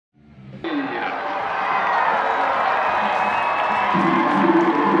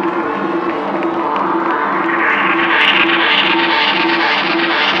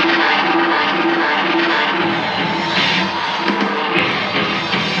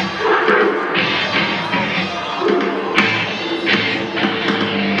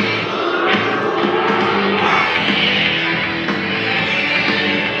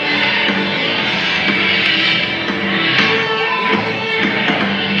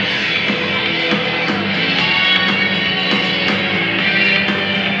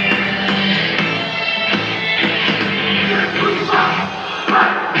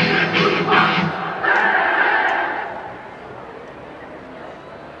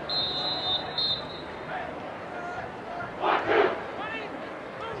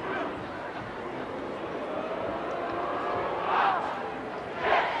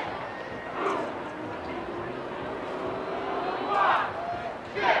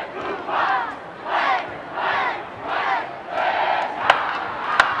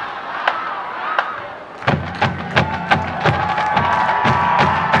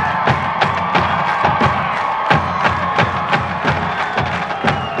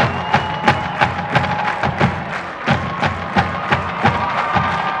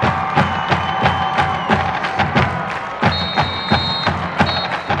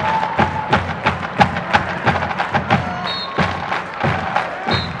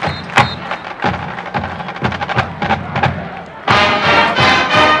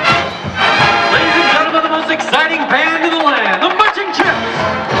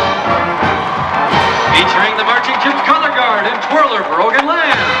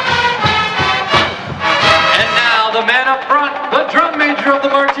up front, the drum major of the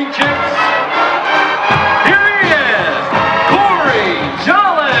Marching Chicks. Here he is, Corey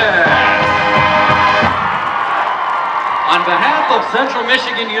Jollis. On behalf of Central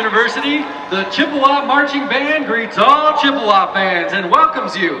Michigan University, the Chippewa Marching Band greets all Chippewa fans and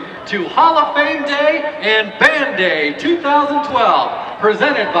welcomes you to Hall of Fame Day and Band Day 2012,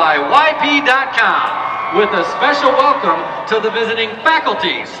 presented by YP.com. With a special welcome to the visiting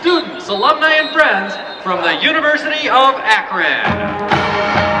faculty, students, alumni, and friends from the University of Akron.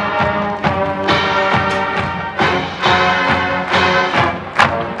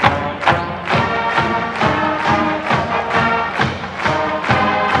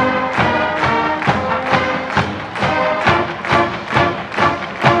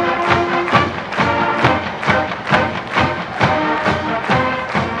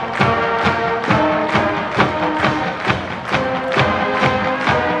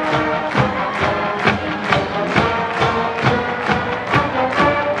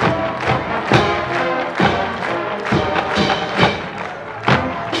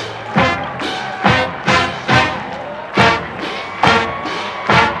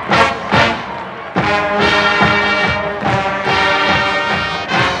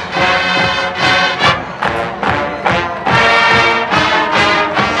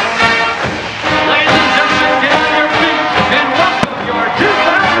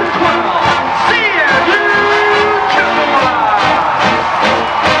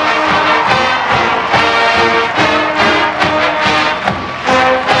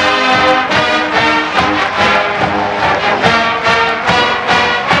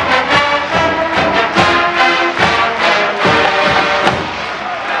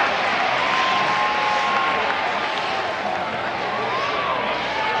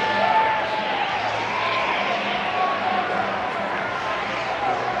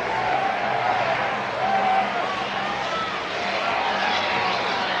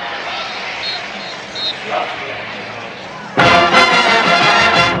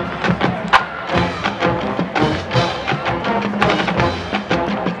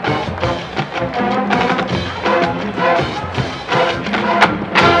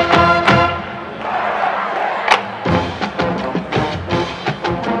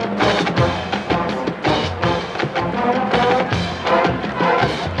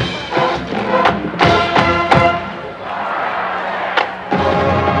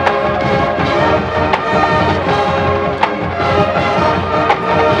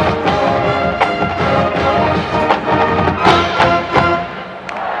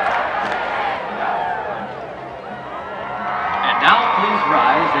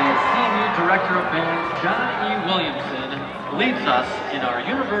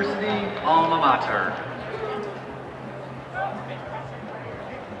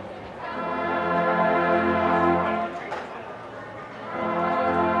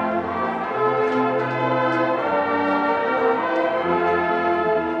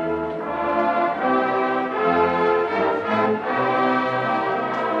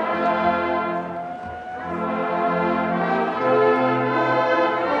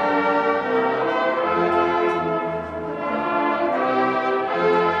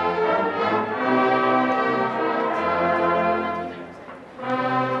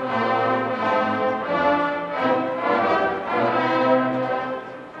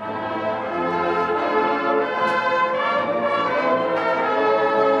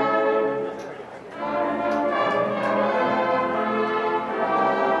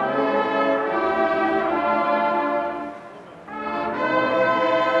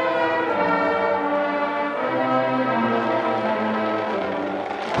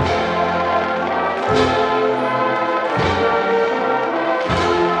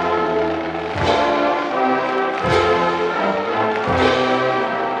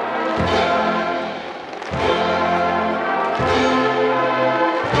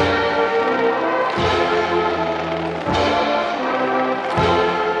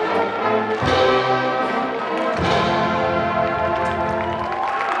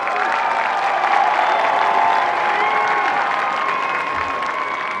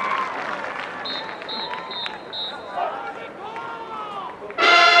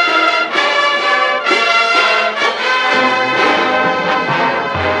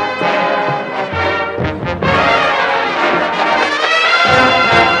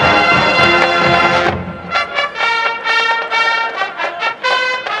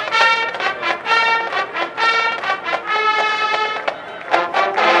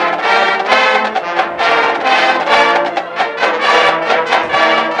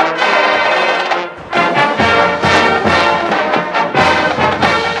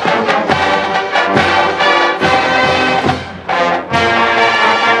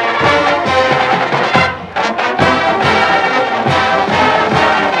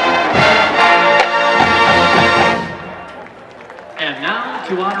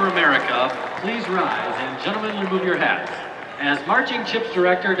 honor America, please rise, and gentlemen, remove your hats. As Marching Chips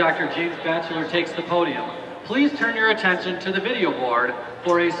Director, Dr. James Batchelor takes the podium, please turn your attention to the video board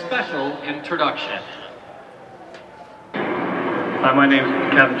for a special introduction. Hi, my name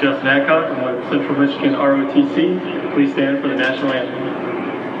is Captain Justin Adcock. I'm with Central Michigan ROTC. Please stand for the national anthem.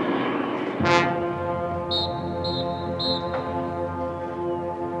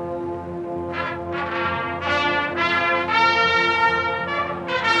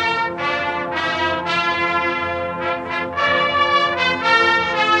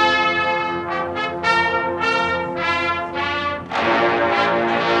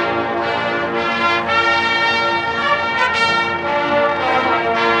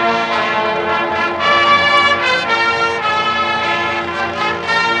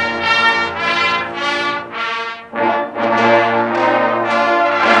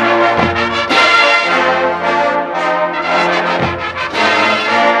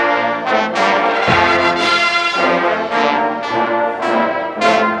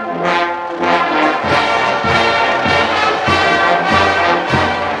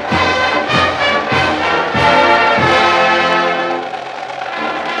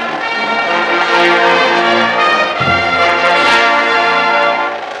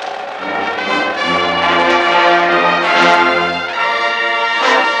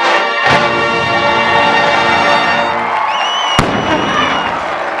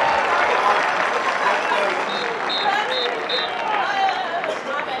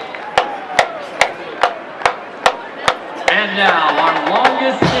 And now, our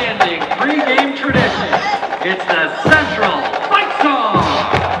longest standing pregame tradition, it's the Central Fight Song!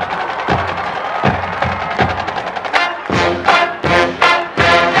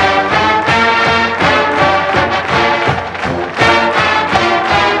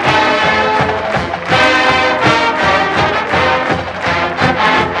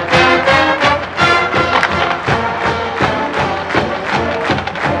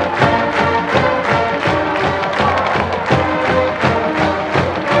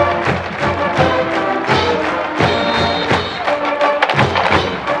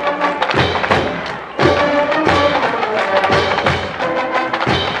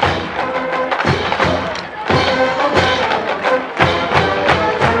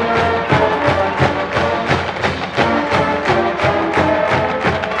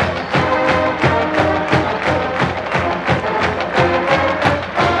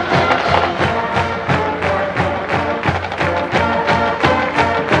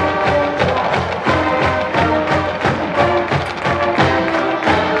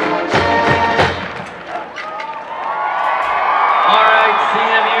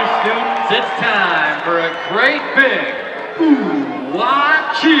 CMU students, it's time for a great big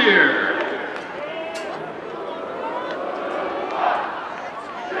ooh-wah cheer.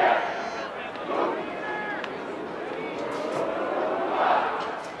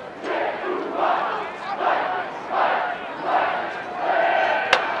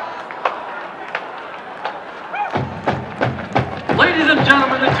 Ladies and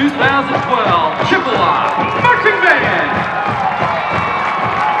gentlemen, the 2012 Chippewa Marching Band.